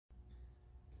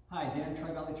Hi, Dan,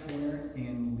 Tri-Valley Trainer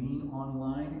in Lean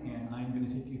Online, and I'm going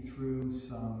to take you through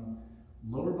some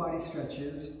lower body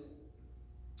stretches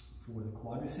for the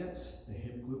quadriceps, the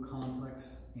hip glute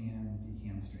complex, and the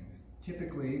hamstrings.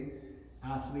 Typically,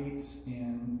 athletes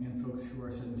and folks who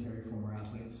are sedentary, former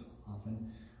athletes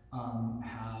often,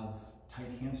 have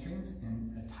tight hamstrings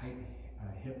and a tight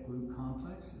hip glute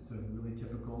complex. It's a really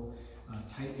typical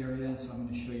tight area, so I'm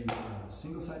going to show you a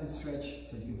single-sided stretch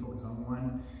so you can focus on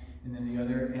one and then the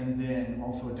other, and then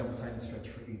also a double-sided stretch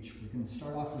for each. We're going to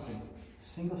start off with a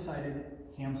single-sided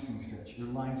hamstring stretch. You're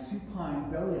lying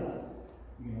supine, belly up.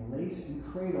 You're going to lace and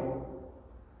cradle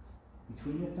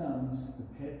between your thumbs the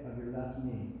pit of your left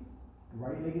knee. The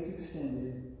right leg is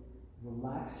extended,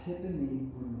 relaxed hip and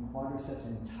knee, bring the quadriceps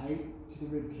in tight to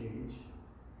the rib cage.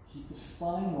 Keep the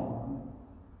spine long,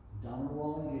 abdominal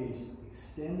wall engaged.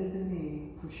 Extended the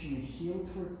knee, pushing the heel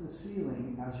towards the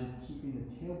ceiling as you're keeping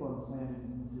the tailbone planted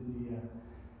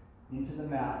into the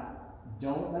mat.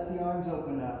 Don't let the arms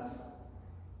open up.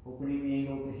 Opening the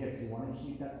angle of the hip. You want to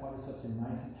keep that quadriceps in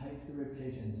nice and tight to the rib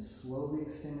cage and slowly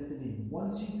extend at the knee.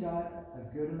 Once you've got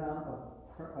a good amount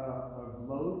of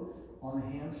load on the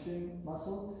hamstring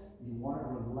muscle, you want to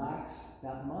relax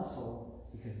that muscle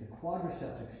because the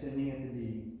quadriceps extending at the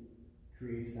knee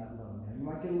creates that load. Now you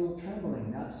might get a little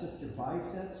trembling. That's just your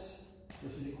biceps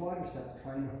versus your quadriceps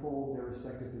trying to hold their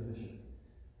respective positions.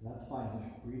 So that's fine.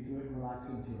 Just breathe through it and relax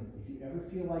into it. If you ever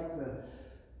feel like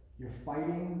you're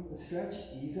fighting the stretch,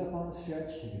 ease up on the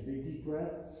stretch. Take a big deep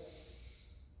breath.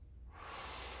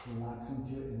 Relax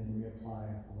into it and then reapply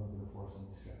a little bit of force on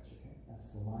the stretch. Okay, that's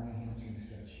the lying hamstring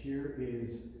stretch. Here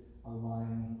is a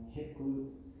lying hip glute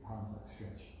complex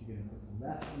stretch. You're going to put the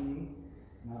left knee.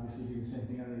 And obviously do the same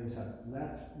thing on the other side.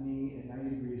 Left knee at 90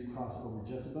 degrees, cross over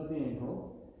just above the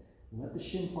ankle. Let the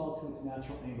shin fall to its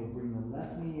natural angle. Bring the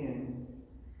left knee in,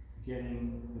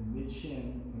 getting the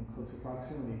mid-shin in closer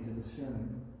proximity to the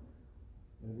sternum,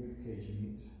 where the rib cage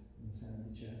meets in the center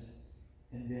of the chest.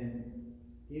 And then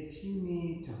if you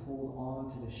need to hold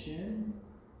on to the shin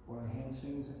or the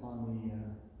hamstrings on the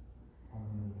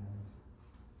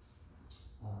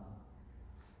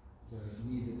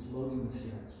knee that's loading the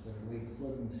stretch, the leg that's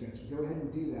loading the stretch. Go ahead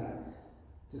and do that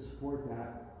to support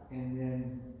that, and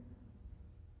then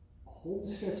hold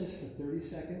stretches for 30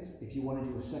 seconds. If you want to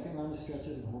do a second round of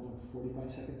stretches and hold them for 45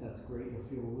 seconds, that's great. You'll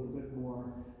feel a little bit more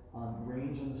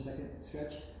range on the second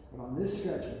stretch. But on this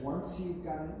stretch, once you've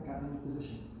gotten into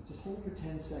position, just hold it for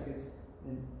 10 seconds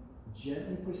and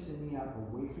gently push the knee out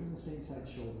away from the same side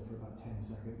shoulder for about 10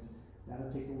 seconds.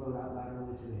 That'll take the load out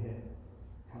laterally to the hip.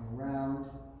 Come around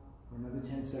for another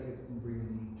 10 seconds and bring the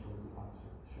knee towards the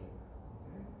opposite shoulder.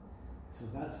 Okay? So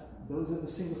those are the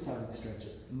single-sided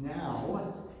stretches.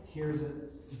 Now, here's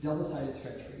a double-sided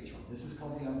stretch for each one. This is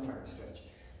called the umpire stretch.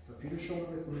 So feet are shoulder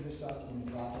width, knees are soft, you're going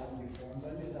to drop down your forearms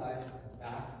on your thighs, the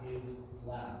back is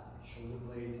flat, shoulder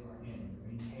blades are in.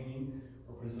 Maintaining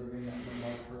or preserving that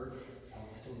lumbar curve,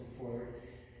 pelvis tilted forward.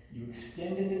 You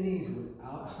extended the knees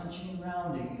without hunching and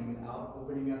rounding and without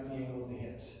opening up the angle of the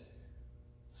hips.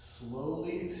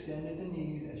 Slowly extended the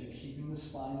knees as you're keeping the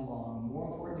spine long.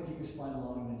 More important to keep your spine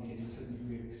long than to get to a certain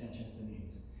degree of extension at the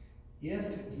knees.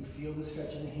 If you feel the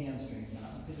stretch in the hamstrings, not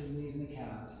in the pit of the knees and the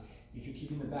calves, if you're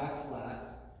keeping the back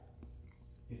flat,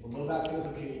 if the low back feels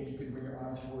okay, you can bring your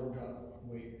arms forward and drop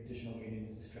additional weight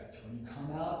into the stretch. When you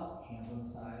come out, hands on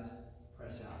the thighs,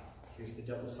 press out. Here's the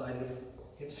double-sided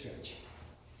hip stretch.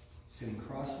 Sitting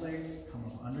cross-legged, come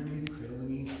up underneath, cradle the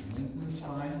knees, lengthen the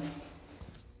spine.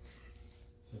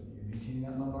 So you're maintaining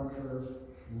that lumbar curve.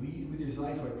 Lead with your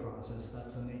xiphoid process.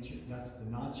 That's the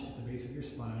notch at the base of your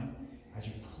spine. As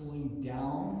you're pulling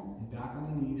down and back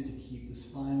on the knees to keep the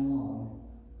spine long,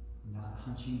 not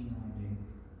hunching and rounding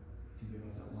to give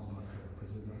up that lumbar curve.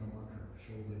 Preserve that lumbar curve.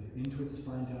 Shoulder blades in towards the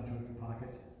spine, down towards the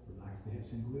pockets. Relax the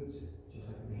hips and glutes, just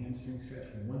like with the hamstring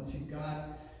stretch. Once you've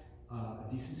got a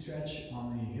decent stretch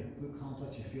on the hip glute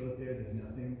complex, you feel it there. There's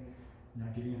nothing. You're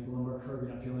not giving up the lumbar curve,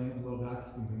 you're not feeling it in the low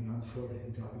back, you can bring your arms forward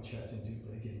and drop your chest into it.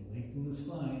 But again, lengthen the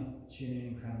spine, chin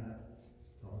in, crown up,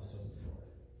 pelvis tilted forward.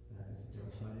 That is the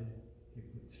double-sided hip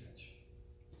glute stretch.